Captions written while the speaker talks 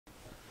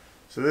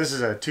So this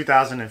is a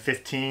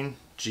 2015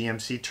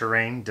 GMC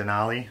Terrain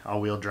Denali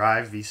all-wheel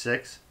drive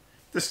V6.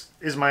 This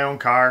is my own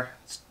car.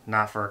 It's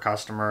not for a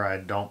customer. I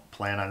don't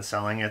plan on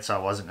selling it, so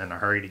I wasn't in a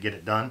hurry to get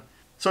it done.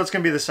 So it's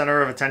going to be the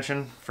center of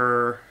attention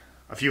for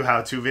a few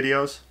how-to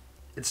videos.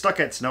 It stuck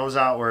its nose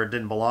out where it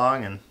didn't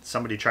belong, and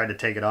somebody tried to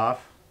take it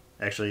off.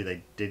 Actually,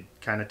 they did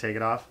kind of take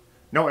it off.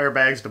 No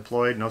airbags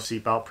deployed, no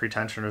seatbelt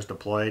pretensioners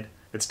deployed.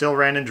 It still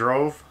ran and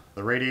drove.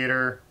 The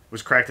radiator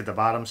was cracked at the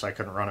bottom, so I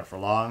couldn't run it for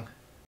long.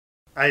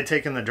 I had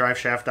taken the drive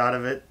shaft out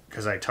of it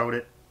because I towed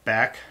it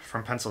back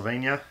from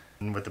Pennsylvania,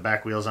 and with the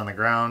back wheels on the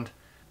ground,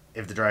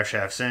 if the drive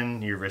shaft's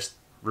in, you risk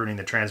ruining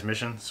the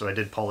transmission, so I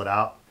did pull it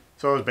out.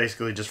 So it was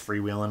basically just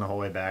freewheeling the whole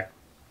way back.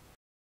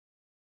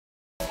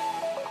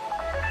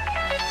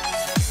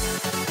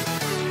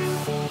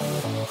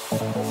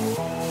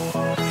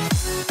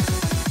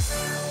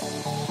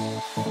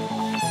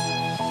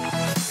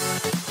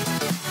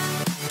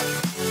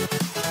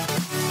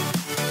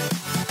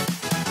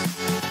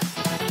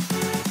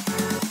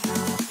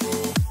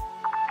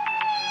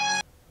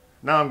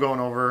 Now I'm going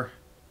over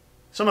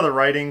some of the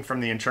writing from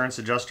the insurance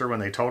adjuster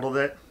when they totaled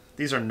it.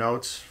 These are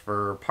notes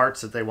for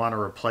parts that they want to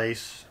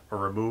replace or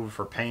remove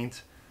for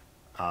paint,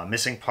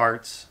 missing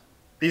parts.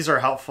 These are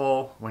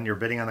helpful when you're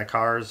bidding on the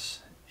cars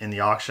in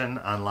the auction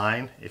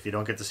online if you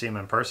don't get to see them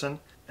in person.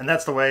 And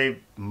that's the way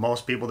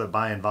most people that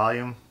buy in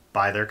volume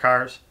buy their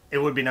cars. It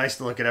would be nice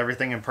to look at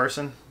everything in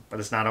person, but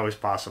it's not always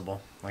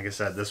possible. Like I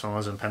said, this one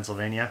was in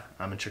Pennsylvania.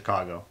 I'm in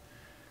Chicago.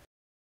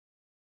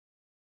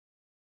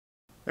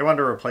 They wanted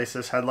to replace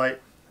this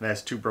headlight. It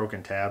has two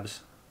broken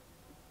tabs.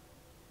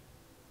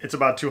 It's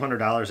about $200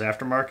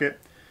 aftermarket,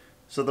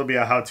 so there'll be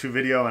a how-to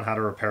video on how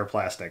to repair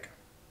plastic.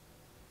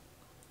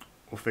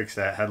 We'll fix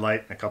that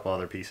headlight and a couple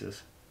other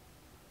pieces.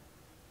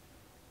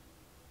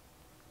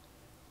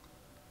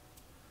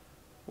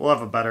 We'll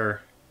have a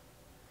better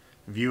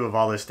view of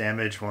all this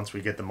damage once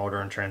we get the motor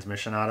and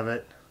transmission out of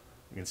it.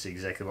 You can see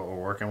exactly what we're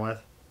working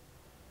with.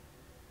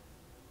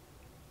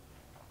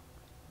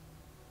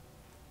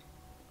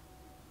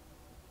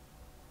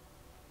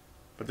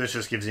 But this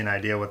just gives you an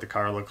idea what the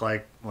car looked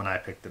like when I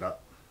picked it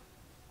up.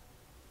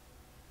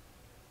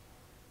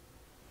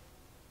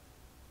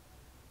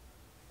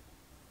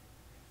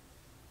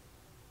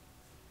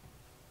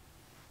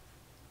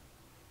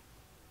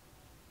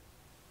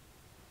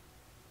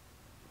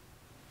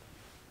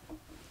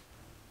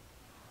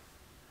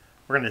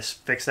 We're going to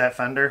fix that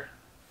fender,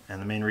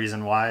 and the main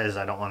reason why is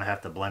I don't want to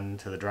have to blend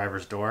into the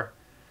driver's door.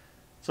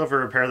 So if we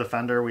repair the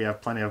fender, we have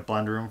plenty of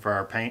blend room for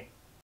our paint.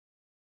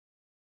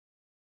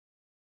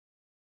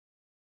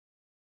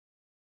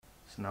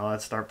 So now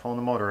let's start pulling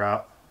the motor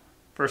out.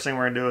 First thing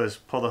we're going to do is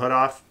pull the hood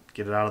off,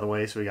 get it out of the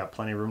way so we got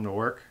plenty of room to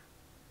work.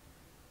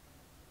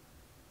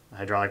 The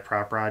hydraulic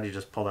prop rod, you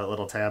just pull that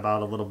little tab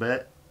out a little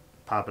bit,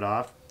 pop it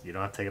off. You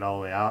don't have to take it all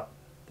the way out.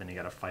 Then you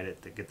got to fight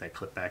it to get that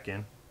clip back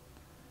in.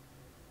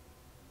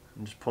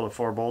 And just pull the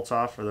 4 bolts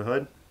off for the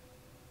hood.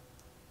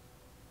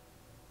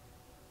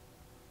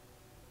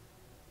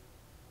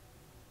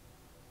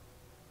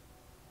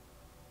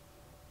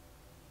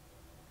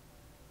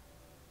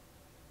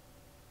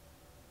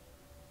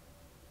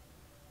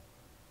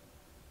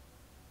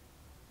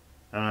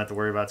 I don't have to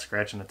worry about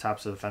scratching the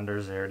tops of the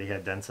fenders. They already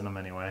had dents in them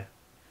anyway.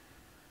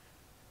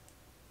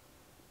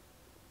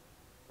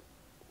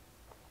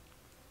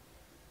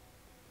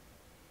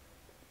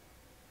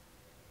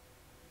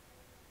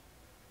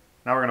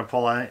 Now we're going to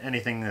pull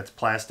anything that's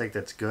plastic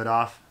that's good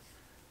off.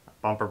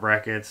 Bumper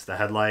brackets, the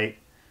headlight.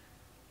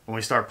 When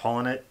we start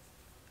pulling it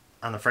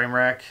on the frame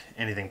rack,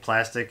 anything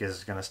plastic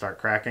is going to start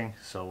cracking,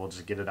 so we'll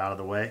just get it out of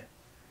the way.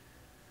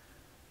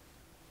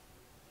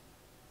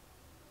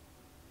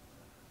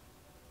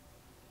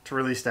 To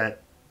release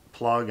that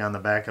plug on the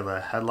back of the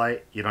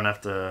headlight, you don't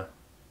have to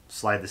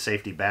slide the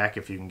safety back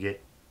if you can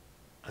get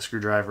a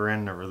screwdriver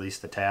in to release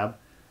the tab.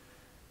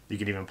 You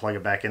can even plug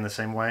it back in the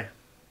same way.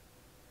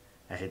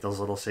 I hate those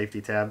little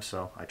safety tabs,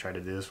 so I try to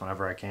do this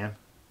whenever I can.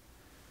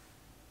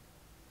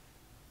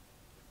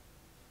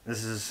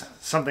 This is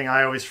something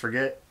I always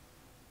forget.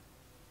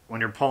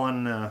 When you're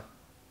pulling the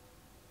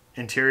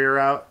interior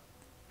out,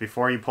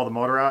 before you pull the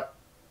motor out,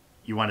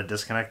 you want to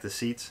disconnect the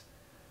seats.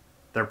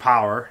 They're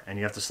power, and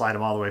you have to slide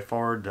them all the way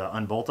forward to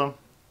unbolt them.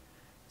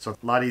 So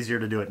it's a lot easier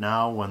to do it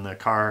now when the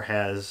car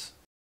has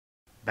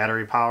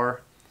battery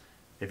power.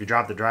 If you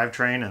drop the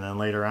drivetrain and then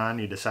later on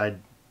you decide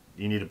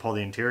you need to pull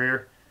the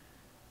interior,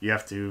 you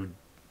have to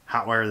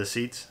hot wire the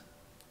seats.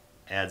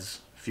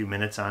 Adds a few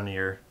minutes on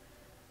your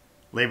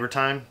labor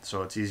time,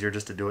 so it's easier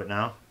just to do it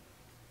now.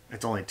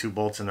 It's only 2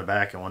 bolts in the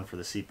back and 1 for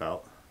the seat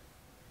belt,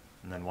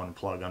 and then 1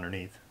 plug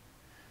underneath.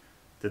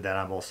 Did that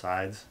on both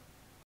sides.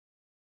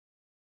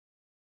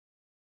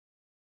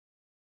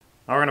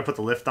 Now we're going to put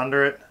the lift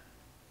under it.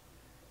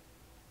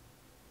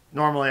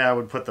 Normally I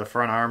would put the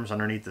front arms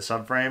underneath the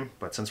subframe,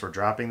 but since we're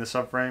dropping the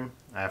subframe,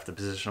 I have to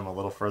position them a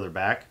little further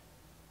back.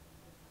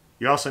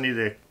 You also need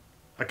to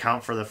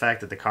account for the fact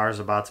that the car is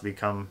about to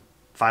become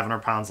 500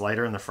 pounds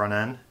lighter in the front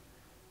end,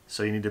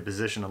 so you need to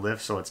position the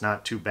lift so it's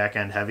not too back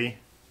end heavy.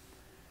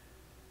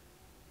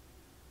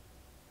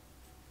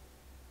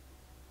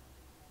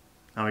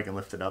 Now we can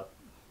lift it up.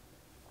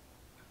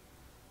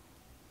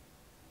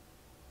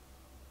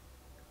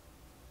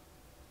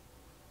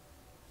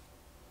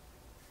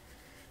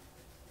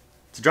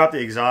 To drop the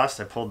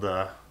exhaust, I pulled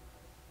the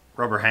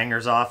rubber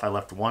hangers off. I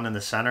left one in the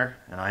center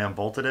and I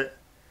unbolted it.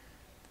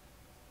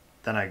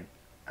 Then I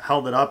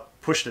held it up,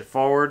 pushed it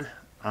forward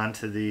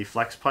onto the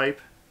flex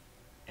pipe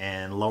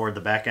and lowered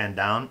the back end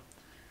down.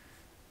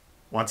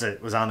 Once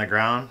it was on the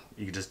ground,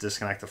 you could just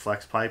disconnect the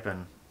flex pipe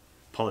and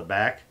pull it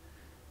back.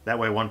 That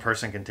way one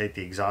person can take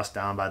the exhaust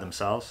down by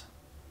themselves.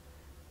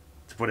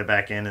 To put it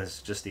back in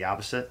is just the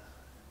opposite.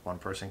 One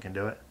person can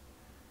do it.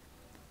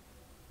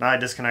 Now I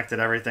disconnected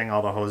everything,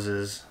 all the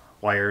hoses,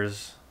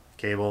 wires,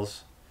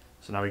 cables.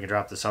 So now we can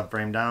drop the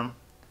subframe down.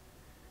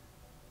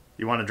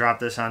 You want to drop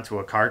this onto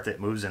a cart that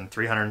moves in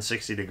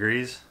 360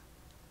 degrees.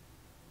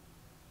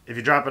 If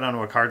you drop it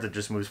onto a cart that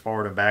just moves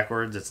forward and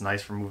backwards, it's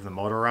nice for moving the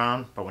motor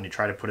around, but when you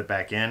try to put it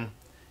back in,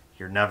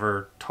 you're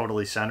never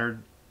totally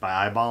centered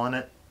by eyeballing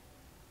it,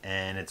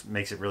 and it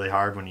makes it really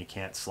hard when you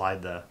can't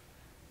slide the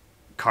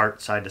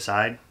cart side to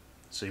side.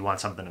 So you want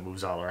something that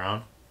moves all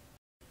around.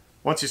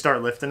 Once you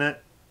start lifting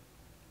it,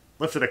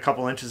 lift it a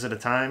couple inches at a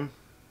time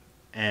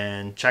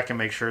and check and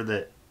make sure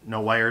that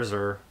no wires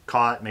are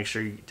caught. Make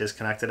sure you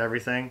disconnected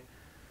everything.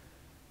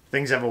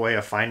 Things have a way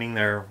of finding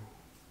their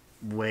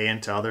way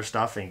into other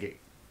stuff and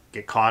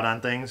get caught on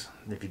things.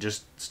 If you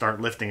just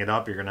start lifting it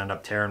up, you're going to end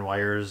up tearing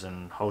wires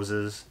and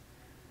hoses.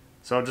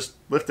 So just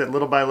lift it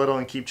little by little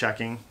and keep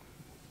checking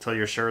until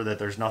you're sure that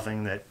there's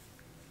nothing that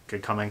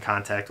could come in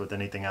contact with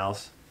anything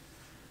else.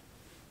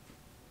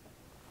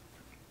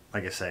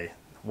 Like I say,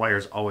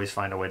 wires always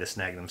find a way to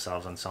snag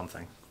themselves on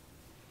something.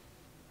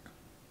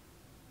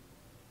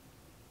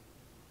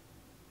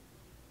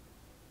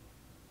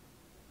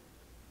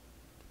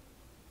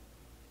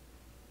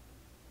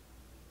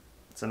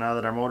 So now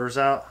that our motor's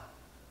out,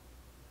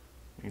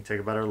 you can take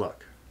a better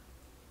look.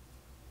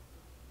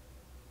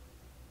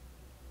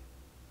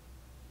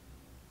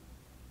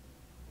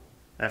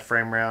 That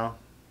frame rail,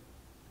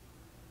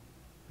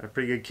 got a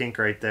pretty good kink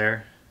right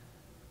there.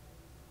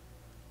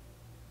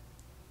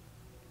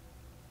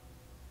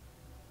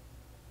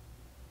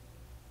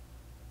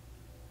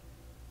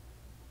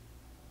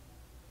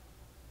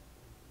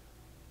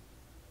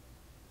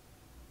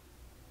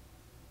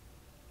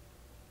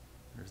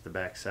 There's the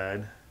back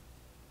side.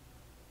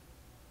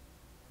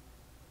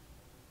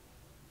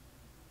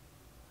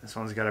 This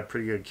one's got a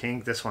pretty good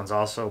kink. This one's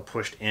also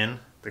pushed in.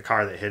 The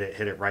car that hit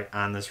it right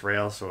on this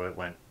rail, so it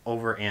went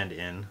over and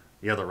in.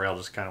 The other rail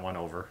just kind of went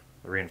over.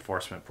 The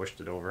reinforcement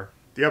pushed it over.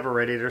 The upper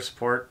radiator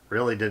support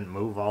really didn't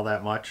move all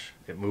that much.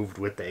 It moved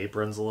with the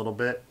aprons a little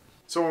bit.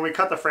 So when we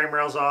cut the frame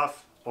rails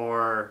off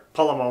or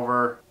pull them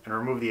over and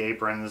remove the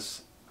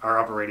aprons, our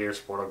upper radiator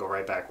support will go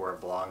right back where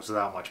it belongs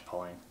without much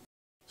pulling.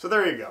 So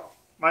there you go.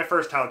 My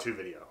first how-to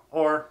video,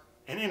 or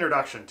an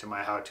introduction to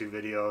my how-to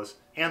videos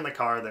and the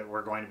car that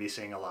we're going to be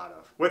seeing a lot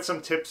of, with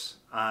some tips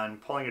on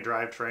pulling a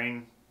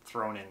drivetrain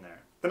thrown in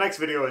there. The next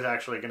video is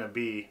actually going to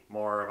be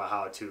more of a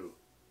how-to.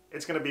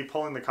 It's going to be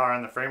pulling the car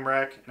on the frame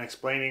rack and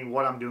explaining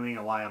what I'm doing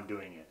and why I'm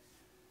doing it.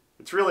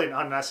 It's really an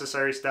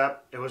unnecessary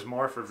step. It was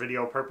more for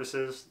video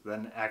purposes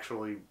than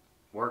actually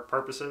work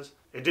purposes.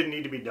 It didn't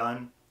need to be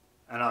done,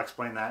 and I'll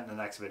explain that in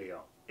the next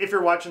video. If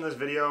you're watching this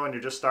video and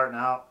you're just starting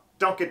out,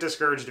 don't get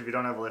discouraged if you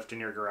don't have a lift in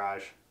your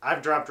garage.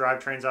 I've dropped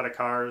drivetrains out of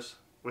cars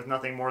with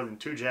nothing more than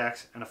 2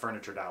 jacks and a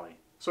furniture dolly,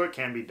 so it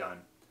can be done.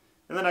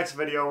 In the next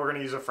video, we're going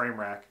to use a frame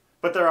rack,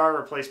 but there are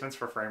replacements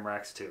for frame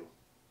racks too.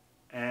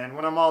 And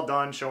when I'm all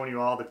done showing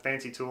you all the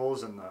fancy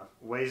tools and the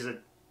ways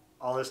that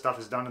all this stuff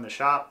is done in the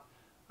shop,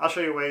 I'll show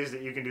you ways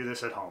that you can do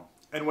this at home,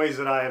 and ways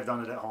that I have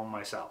done it at home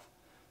myself.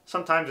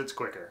 Sometimes it's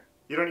quicker.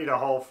 You don't need a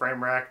whole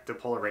frame rack to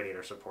pull a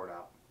radiator support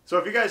out. So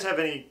if you guys have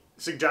any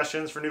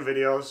suggestions for new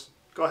videos,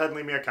 go ahead and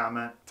leave me a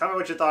comment. Tell me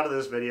what you thought of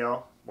this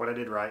video, what I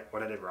did right,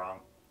 what I did wrong.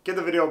 Give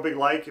the video a big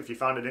like if you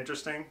found it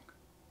interesting.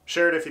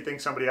 Share it if you think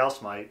somebody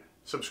else might.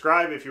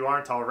 Subscribe if you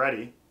aren't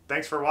already.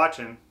 Thanks for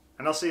watching,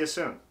 and I'll see you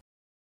soon.